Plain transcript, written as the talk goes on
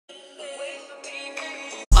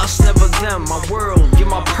them my world, get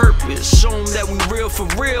my purpose. Show them that we real for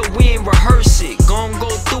real, we ain't rehearse it. Gon' go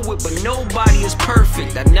through it, but nobody is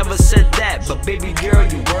perfect. I never said that, but baby girl,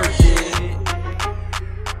 you worth it.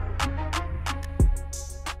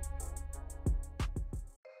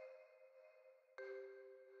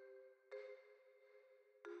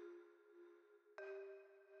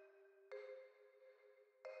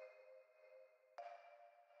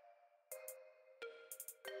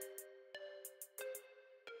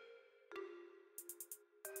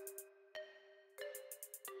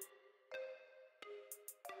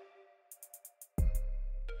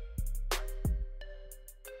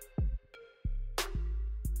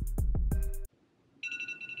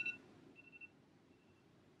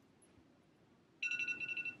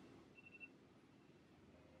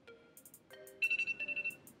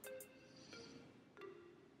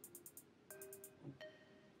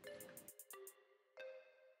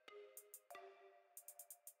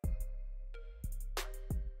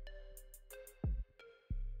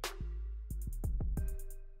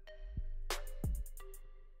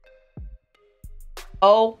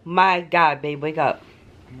 Oh my God, babe, wake up.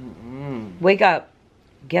 Wake up.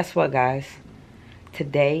 Guess what, guys?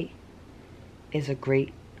 Today is a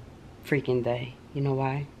great freaking day. You know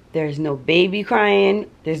why? There's no baby crying.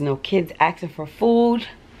 There's no kids asking for food.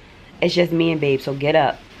 It's just me and babe, so get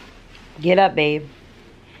up. Get up, babe.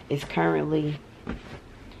 It's currently,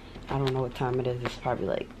 I don't know what time it is. It's probably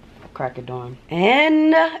like crack of dawn.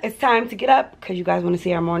 And it's time to get up because you guys want to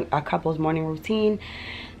see our couple's morning routine.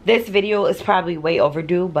 This video is probably way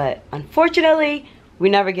overdue, but unfortunately, we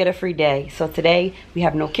never get a free day. So today, we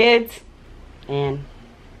have no kids, and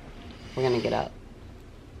we're gonna get up.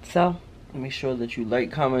 So, make sure that you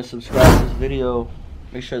like, comment, subscribe to this video.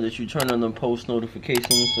 Make sure that you turn on the post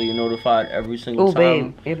notifications so you're notified every single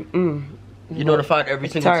time. Babe. You're notified every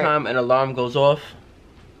single time an alarm goes off.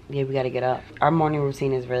 Yeah, we gotta get up. Our morning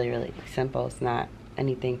routine is really, really simple. It's not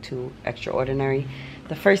anything too extraordinary.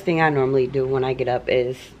 The first thing I normally do when I get up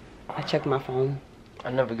is I check my phone.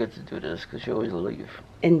 I never get to do this because you always leave.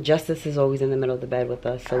 And Justice is always in the middle of the bed with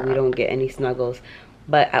us, so we don't get any snuggles.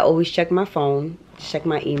 But I always check my phone, check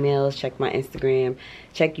my emails, check my Instagram,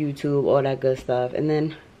 check YouTube, all that good stuff. And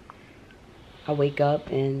then I wake up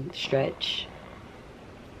and stretch.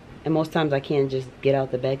 And most times I can't just get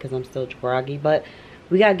out the bed because I'm still groggy. But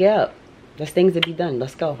we gotta get up. There's things to be done.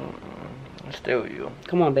 Let's go. I'll stay with you.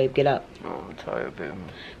 Come on, babe. Get up. Oh, I'm tired, babe.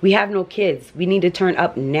 We have no kids. We need to turn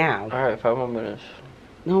up now. Alright, 5 more minutes.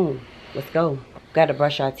 No. Let's go. Gotta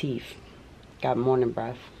brush our teeth. Got morning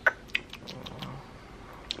breath.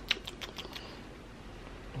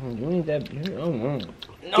 You need that. Oh, no.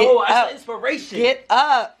 No, I said inspiration. Get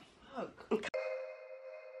up.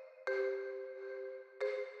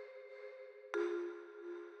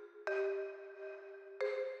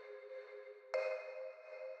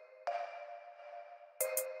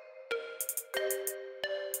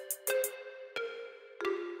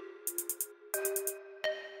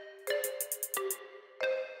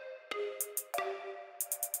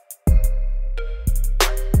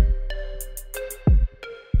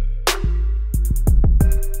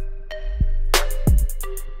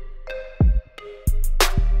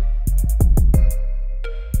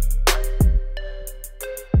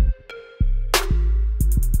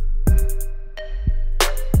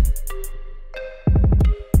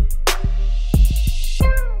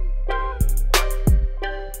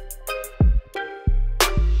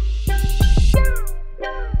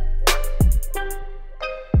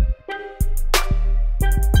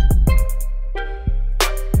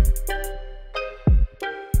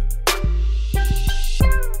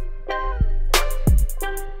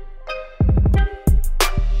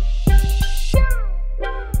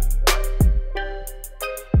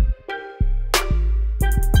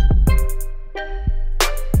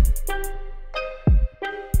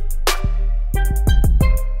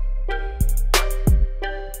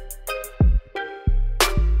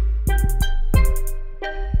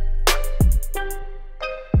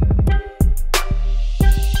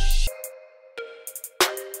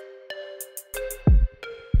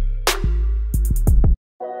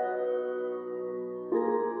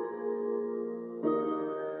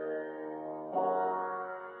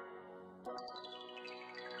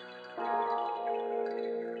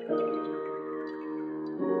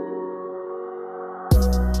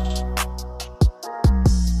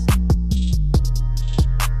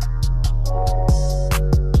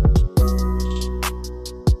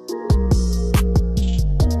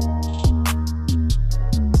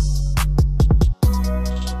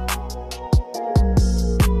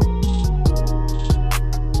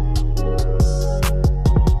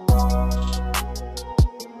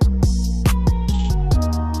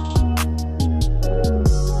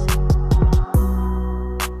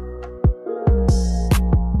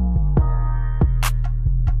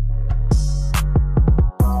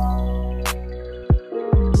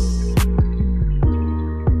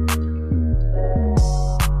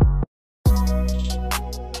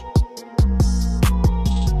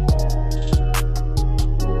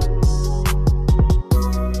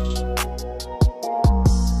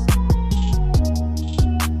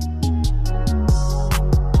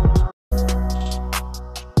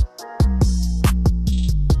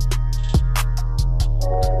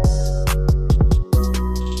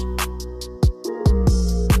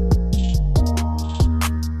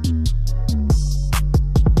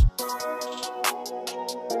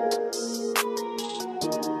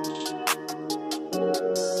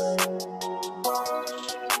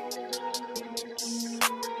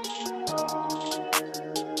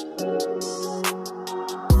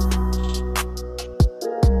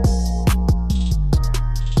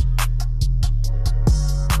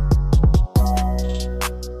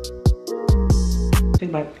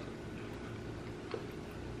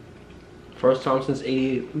 First time since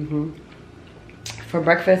 '88. For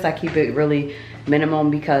breakfast, I keep it really minimum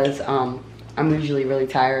because I'm usually really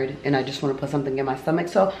tired and I just want to put something in my stomach.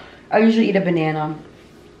 So I usually eat a banana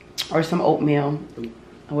or some oatmeal.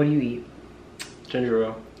 What do you eat? Ginger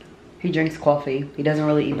ale. He drinks coffee. He doesn't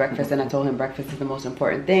really eat breakfast, and I told him breakfast is the most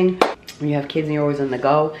important thing. When you have kids and you're always on the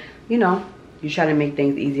go, you know, you try to make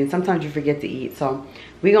things easy, and sometimes you forget to eat. So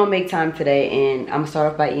we're gonna make time today, and I'm gonna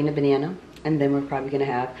start off by eating a banana, and then we're probably gonna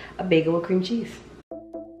have a bagel with cream cheese.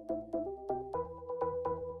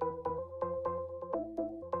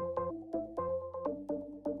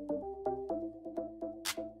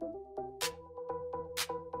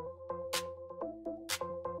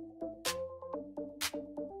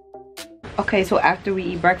 Okay, so after we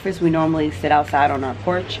eat breakfast, we normally sit outside on our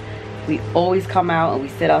porch. We always come out and we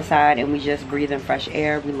sit outside and we just breathe in fresh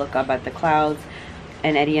air. We look up at the clouds,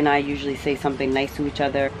 and Eddie and I usually say something nice to each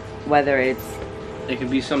other, whether it could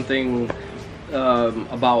be something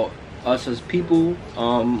about us as people,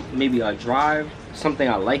 maybe a drive, something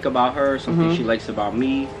I like about her, something she likes about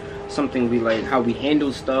me, something we like, how we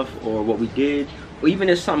handle stuff or what we did, or even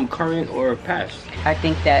if something current or past. I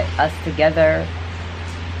think that us together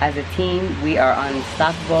as a team, we are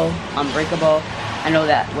unstoppable, unbreakable. I know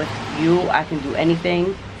that with you, I can do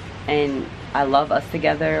anything, and I love us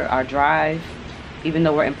together, our drive. Even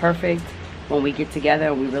though we're imperfect, when we get together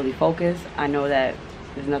and we really focus, I know that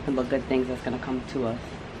there's nothing but good things that's gonna come to us.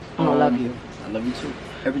 I love you. I love you too.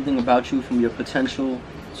 Everything about you, from your potential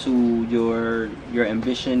to your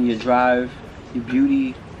ambition, your drive, your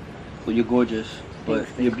beauty. Well, you're gorgeous, but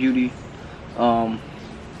Thanks. your beauty,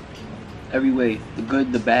 every way, the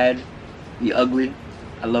good, the bad, the ugly,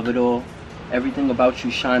 I love it all. Everything about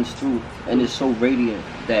you shines through, and it's so radiant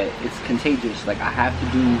that it's contagious. Like, I have to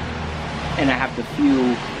do and I have to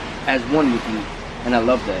feel as one with you, and I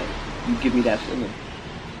love that. You give me that feeling.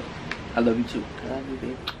 I love you too. I love you,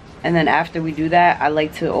 babe. And then after we do that, I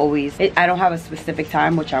like to always, I don't have a specific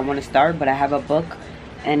time which I want to start, but I have a book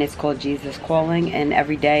and it's called Jesus Calling, and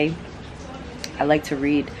every day I like to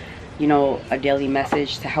read, you know, a daily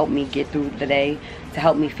message to help me get through the day, to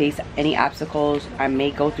help me face any obstacles I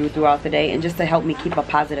may go throughout the day, and just to help me keep a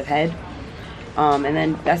positive head. And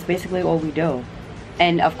then that's basically all we do.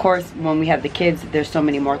 And of course, when we have the kids, there's so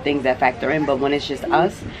many more things that factor in, but when it's just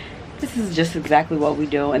us, this is just exactly what we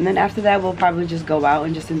do. And then after that, we'll probably just go out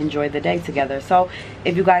and just enjoy the day together. So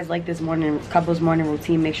if you guys like this couple's morning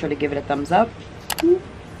routine, make sure to give it a thumbs up.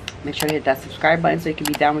 Make sure to hit that subscribe button so you can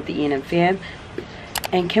be down with the E&M fam.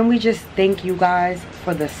 And can we just thank you guys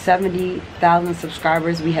for the 70,000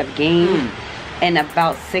 subscribers we have gained in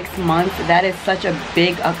about 6 months. That is such a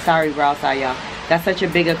big, sorry we're outside, y'all. That's such a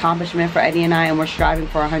big accomplishment for Eddie and I, and we're striving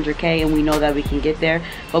for 100K, and we know that we can get there.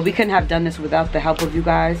 But we couldn't have done this without the help of you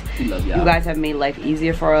guys. We love y'all. You guys have made life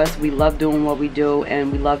easier for us. We love doing what we do,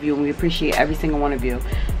 and we love you, and we appreciate every single one of you.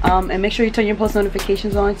 And make sure you turn your post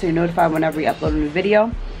notifications on so you're notified whenever we upload a new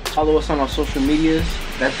video. Follow us on our social medias.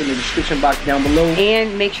 That's in the description box down below.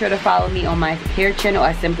 And make sure to follow me on my hair channel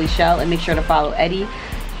at Simply Shell, and make sure to follow Eddie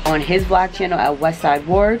on his vlog channel at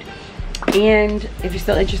WESTSIDEWARD. And if you're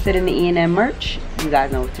still interested in the E&M merch, you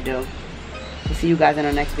guys know what to do. We'll see you guys in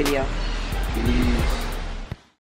our next video.